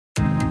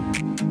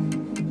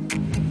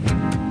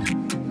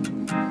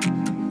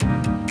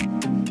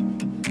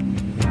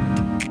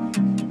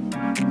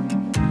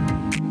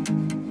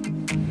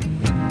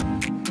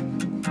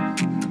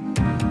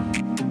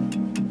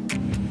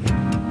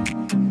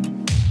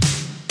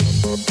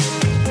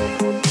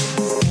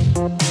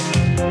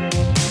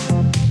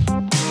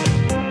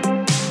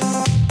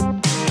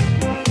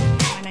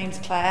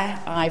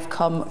I've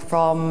come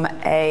from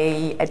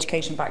an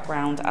education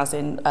background as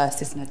in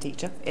assistant head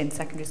teacher in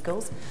secondary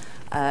schools,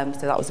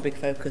 so that was a big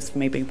focus for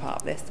me being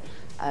part of this,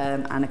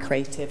 and a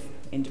creative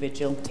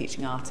individual,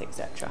 teaching art,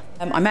 etc.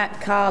 I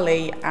met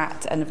Carly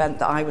at an event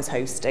that I was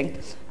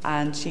hosting,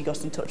 and she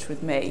got in touch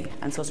with me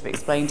and sort of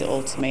explained it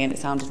all to me, and it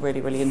sounded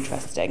really, really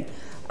interesting.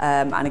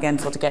 And again,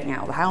 sort of getting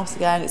out of the house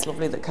again, it's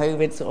lovely that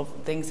COVID sort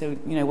of things, so,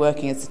 you know,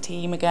 working as a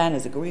team again,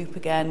 as a group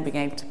again, being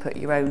able to put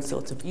your own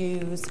sort of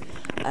views,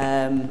 you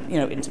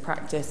know, into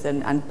practice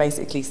and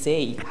basically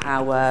see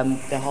how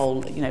the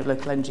whole, you know,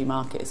 local energy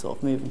market is sort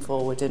of moving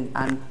forward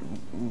and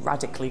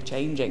radically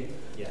changing,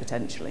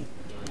 potentially.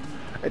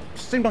 It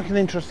seemed like an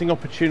interesting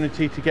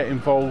opportunity to get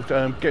involved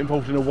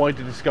in a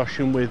wider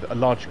discussion with a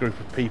large group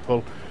of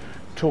people,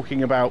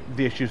 talking about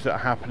the issues that are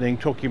happening,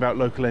 talking about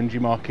local energy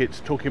markets,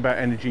 talking about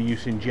energy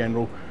use in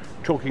general,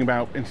 talking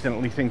about,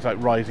 incidentally, things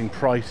like rising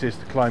prices,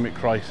 the climate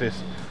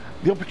crisis.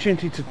 The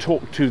opportunity to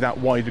talk to that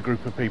wider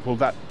group of people,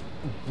 that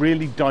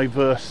really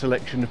diverse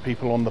selection of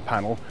people on the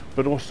panel,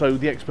 but also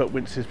the expert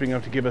witnesses being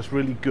able to give us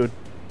really good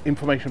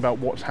information about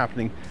what's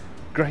happening,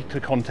 greater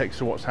context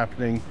to what's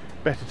happening,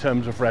 better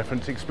terms of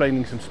reference,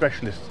 explaining some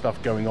specialist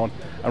stuff going on,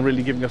 and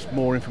really giving us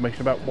more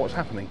information about what's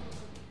happening.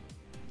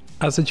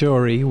 As a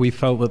jury, we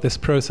felt that this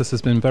process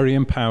has been very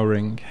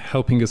empowering,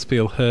 helping us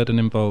feel heard and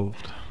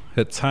involved.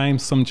 At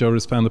times, some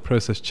jurors found the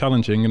process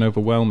challenging and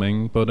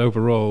overwhelming, but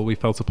overall, we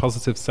felt a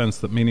positive sense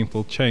that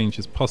meaningful change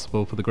is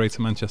possible for the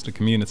Greater Manchester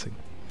community.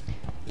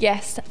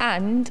 Yes,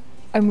 and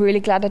I'm really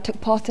glad I took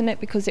part in it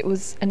because it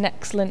was an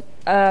excellent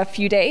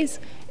few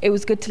days. It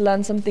was good to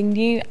learn something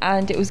new,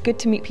 and it was good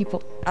to meet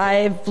people.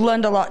 I've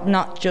learned a lot,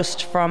 not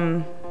just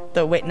from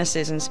the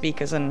witnesses and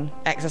speakers and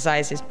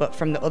exercises, but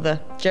from the other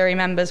jury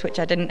members, which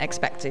I didn't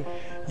expect to.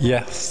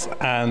 Yes,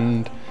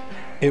 and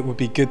it would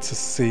be good to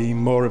see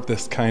more of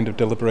this kind of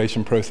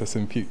deliberation process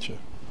in future.